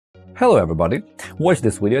Hello everybody! Watch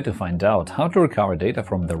this video to find out how to recover data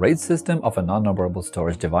from the RAID system of a non-operable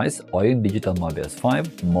storage device Oyen Digital Mobius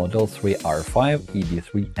 5 Model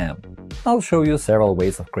 3R5-EB3-M. I'll show you several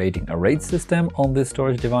ways of creating a RAID system on this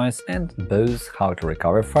storage device and both how to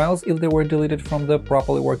recover files if they were deleted from the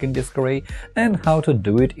properly working disk array and how to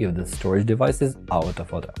do it if the storage device is out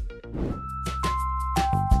of order.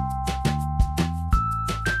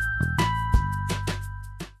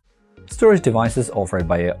 Storage devices offered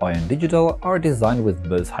by Oyen Digital are designed with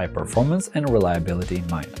both high performance and reliability in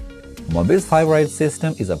mind. Mobius 5 RAID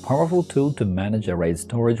system is a powerful tool to manage a RAID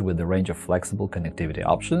storage with a range of flexible connectivity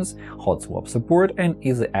options, hot swap support, and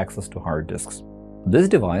easy access to hard disks. This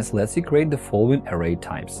device lets you create the following array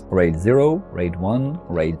types: RAID 0, RAID 1,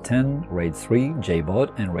 RAID 10, RAID 3,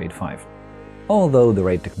 JBOD, and RAID 5. Although the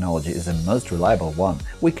RAID technology is the most reliable one,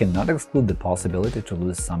 we cannot exclude the possibility to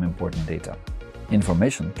lose some important data.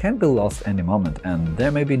 Information can be lost any moment, and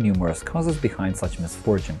there may be numerous causes behind such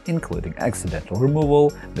misfortune, including accidental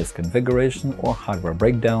removal, misconfiguration, or hardware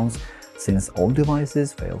breakdowns, since all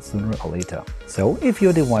devices fail sooner or later. So, if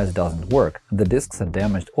your device doesn't work, the disks are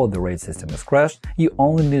damaged or the RAID system is crashed, you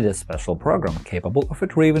only need a special program capable of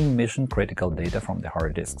retrieving mission-critical data from the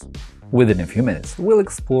hard disks. Within a few minutes, we'll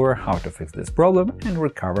explore how to fix this problem and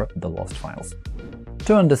recover the lost files.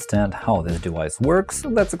 To understand how this device works,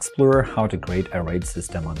 let's explore how to create a RAID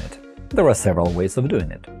system on it. There are several ways of doing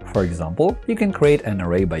it. For example, you can create an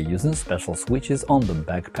array by using special switches on the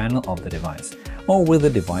back panel of the device, or with the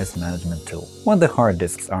device management tool. When the hard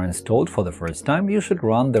disks are installed for the first time, you should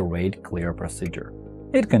run the RAID clear procedure.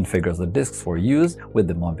 It configures the disks for use with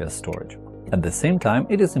the Mobius storage. At the same time,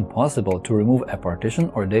 it is impossible to remove a partition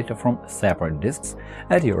or data from separate disks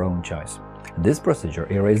at your own choice. This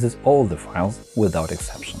procedure erases all the files without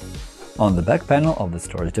exception. On the back panel of the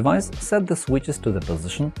storage device, set the switches to the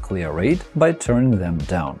position Clear RAID by turning them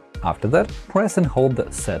down. After that, press and hold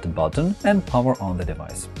the Set button and power on the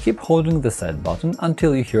device. Keep holding the Set button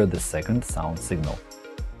until you hear the second sound signal.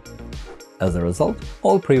 As a result,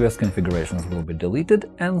 all previous configurations will be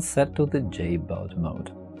deleted and set to the JBOD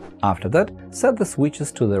mode. After that, set the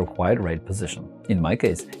switches to the required RAID position. In my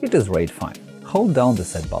case, it is RAID 5. Hold down the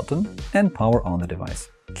Set button and power on the device.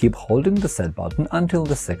 Keep holding the Set button until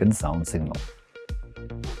the second sound signal.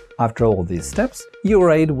 After all these steps, your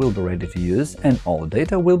RAID will be ready to use and all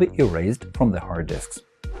data will be erased from the hard disks.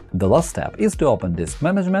 The last step is to open disk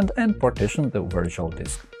management and partition the virtual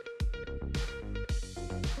disk.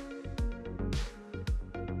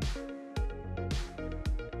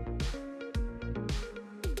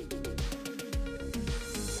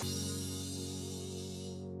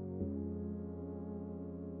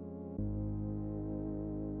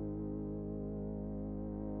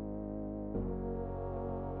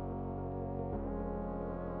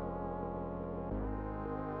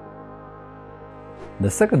 The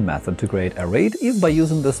second method to create a RAID is by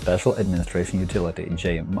using the special administration utility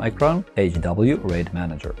JMicron HW RAID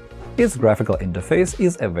Manager. Its graphical interface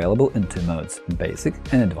is available in two modes – Basic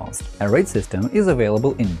and Advanced. A RAID system is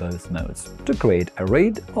available in both modes. To create a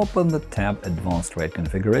RAID, open the tab Advanced RAID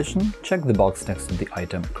Configuration, check the box next to the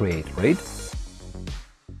item Create RAID,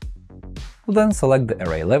 then select the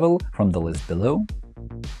array level from the list below.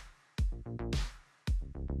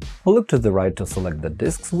 Look to the right to select the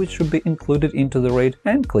disks which should be included into the RAID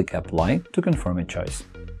and click Apply to confirm a choice.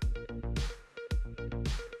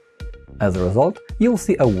 As a result, you'll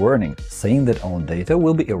see a warning saying that all data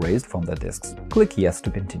will be erased from the disks. Click Yes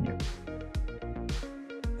to continue.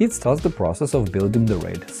 It starts the process of building the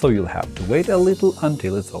RAID, so you'll have to wait a little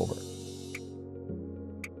until it's over.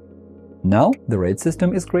 Now the RAID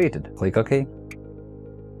system is created. Click OK.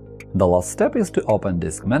 The last step is to open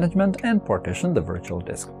disk management and partition the virtual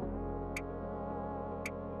disk.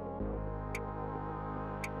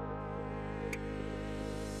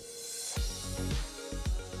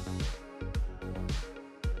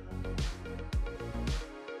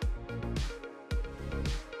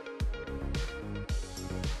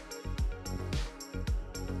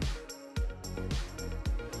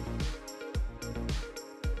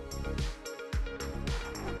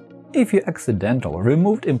 If you accidentally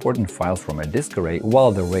removed important files from a disk array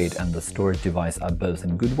while the RAID and the storage device are both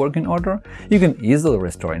in good working order, you can easily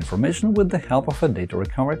restore information with the help of a data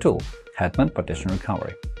recovery tool – Hetman Partition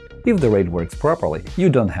Recovery. If the RAID works properly, you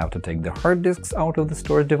don't have to take the hard disks out of the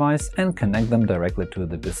storage device and connect them directly to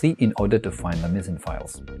the PC in order to find the missing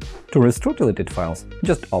files. To restore deleted files,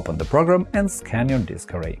 just open the program and scan your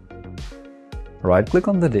disk array. Right-click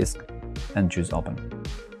on the disk and choose Open.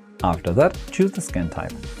 After that, choose the scan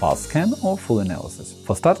type – fast scan or full analysis.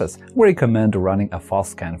 For starters, we recommend running a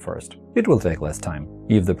fast scan first. It will take less time.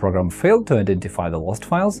 If the program failed to identify the lost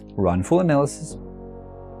files, run full analysis.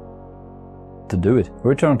 To do it,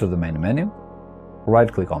 return to the main menu,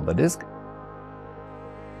 right-click on the disk,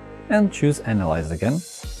 and choose Analyze again,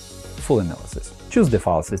 Full Analysis. Choose the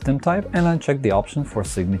file system type and uncheck the option for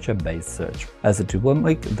signature-based search, as it will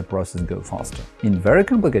make the process go faster. In very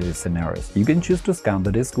complicated scenarios, you can choose to scan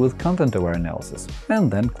the disk with content-aware analysis,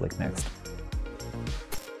 and then click Next.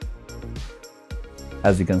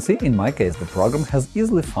 As you can see, in my case, the program has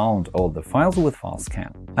easily found all the files with file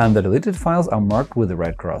scan, and the deleted files are marked with a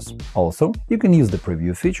red cross. Also, you can use the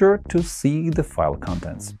preview feature to see the file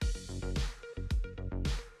contents.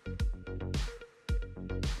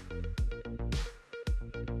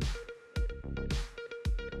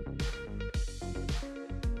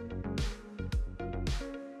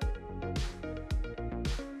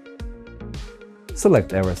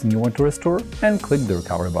 Select everything you want to restore and click the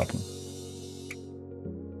Recovery button.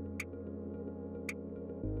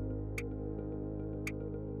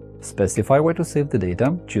 Specify where to save the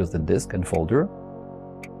data, choose the disk and folder,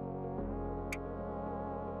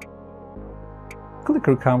 click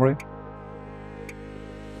Recovery,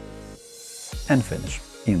 and finish.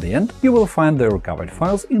 In the end, you will find the recovered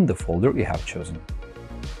files in the folder you have chosen.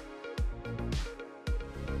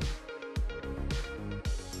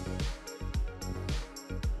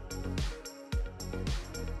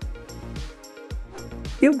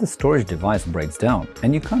 If the storage device breaks down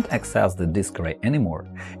and you can't access the disk array anymore,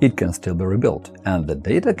 it can still be rebuilt, and the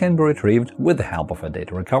data can be retrieved with the help of a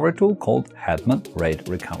data recovery tool called Hetman RAID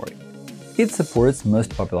Recovery. It supports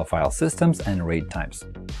most popular file systems and RAID types.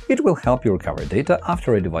 It will help you recover data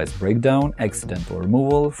after a device breakdown, accidental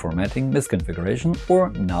removal, formatting, misconfiguration,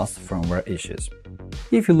 or NAS firmware issues.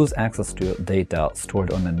 If you lose access to data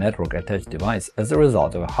stored on a network-attached device as a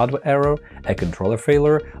result of a hardware error, a controller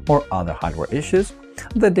failure, or other hardware issues,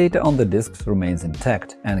 the data on the disks remains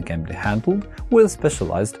intact and can be handled with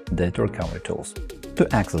specialized data recovery tools. To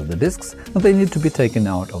access the disks, they need to be taken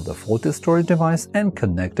out of the faulty storage device and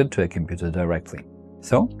connected to a computer directly.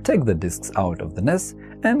 So, take the disks out of the NAS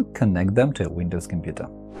and connect them to a Windows computer.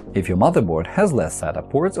 If your motherboard has less SATA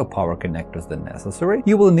ports or power connectors than necessary,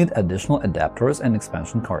 you will need additional adapters and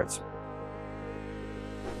expansion cards.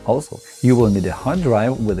 Also, you will need a hard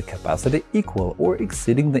drive with a capacity equal or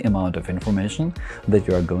exceeding the amount of information that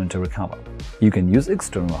you are going to recover. You can use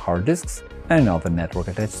external hard disks, another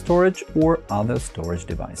network-attached storage, or other storage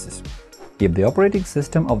devices. If the operating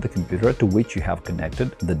system of the computer to which you have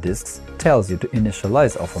connected the disks tells you to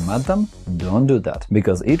initialize or format them, don't do that,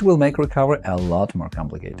 because it will make recovery a lot more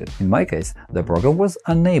complicated. In my case, the program was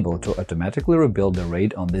unable to automatically rebuild the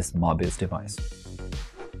RAID on this Mobius device.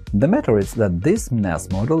 The matter is that this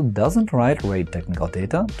NAS model doesn't write RAID technical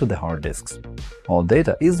data to the hard disks. All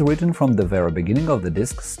data is written from the very beginning of the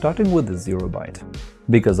disk, starting with the 0 byte.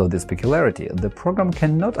 Because of this peculiarity, the program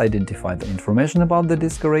cannot identify the information about the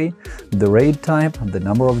disk array, the RAID type, the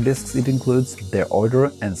number of disks it includes, their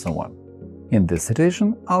order, and so on. In this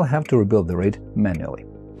situation, I'll have to rebuild the RAID manually.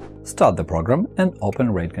 Start the program and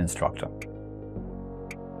open RAID constructor.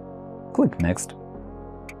 Click Next.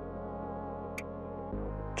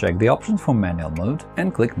 Check the options for manual mode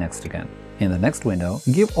and click Next again. In the next window,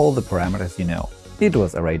 give all the parameters you know. It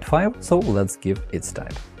was a RAID 5, so let's give its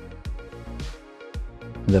type.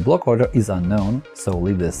 The block order is unknown, so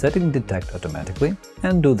leave the setting Detect automatically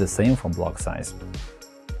and do the same for block size.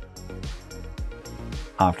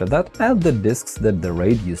 After that, add the disks that the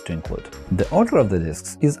RAID used to include. The order of the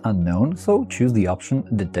disks is unknown, so choose the option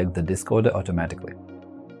Detect the disk order automatically.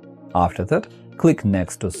 After that, click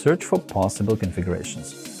Next to search for possible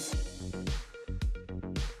configurations.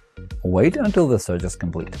 Wait until the search is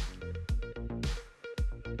complete.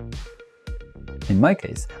 In my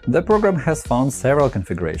case, the program has found several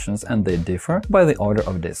configurations and they differ by the order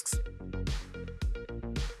of disks.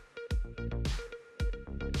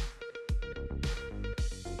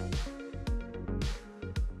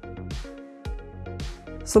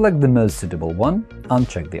 Select the most suitable one,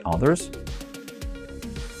 uncheck the others,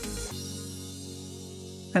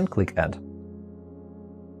 and click Add.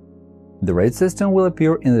 The RAID system will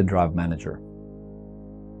appear in the Drive Manager.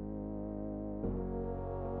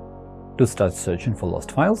 To start searching for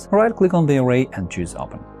lost files, right-click on the array and choose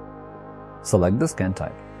Open. Select the scan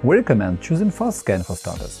type. We recommend choosing Fast Scan for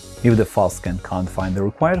starters. If the Fast Scan can't find the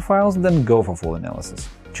required files, then go for full analysis.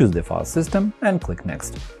 Choose the file system and click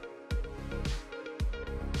Next.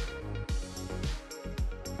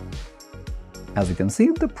 As you can see,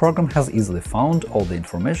 the program has easily found all the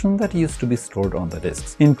information that used to be stored on the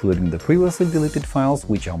disks, including the previously deleted files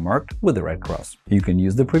which are marked with the red cross. You can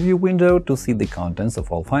use the preview window to see the contents of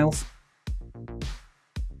all files.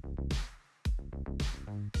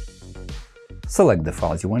 Select the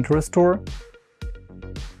files you want to restore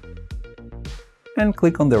and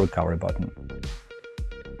click on the Recovery button.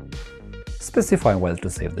 Specify where to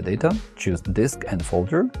save the data, choose the disk and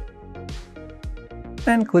folder,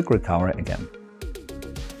 and click Recover again.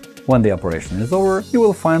 When the operation is over, you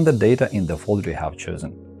will find the data in the folder you have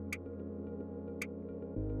chosen.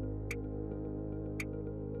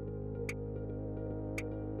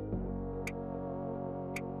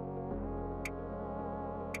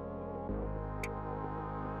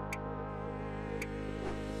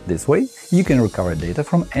 This way, you can recover data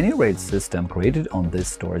from any RAID system created on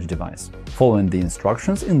this storage device. Following the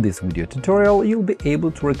instructions in this video tutorial, you'll be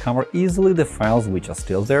able to recover easily the files which are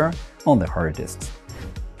still there on the hard disks.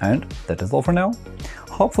 And that is all for now.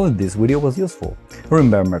 Hopefully this video was useful.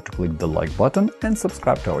 Remember to click the like button and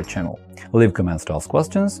subscribe to our channel. Leave comments to ask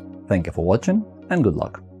questions. Thank you for watching and good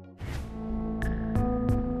luck!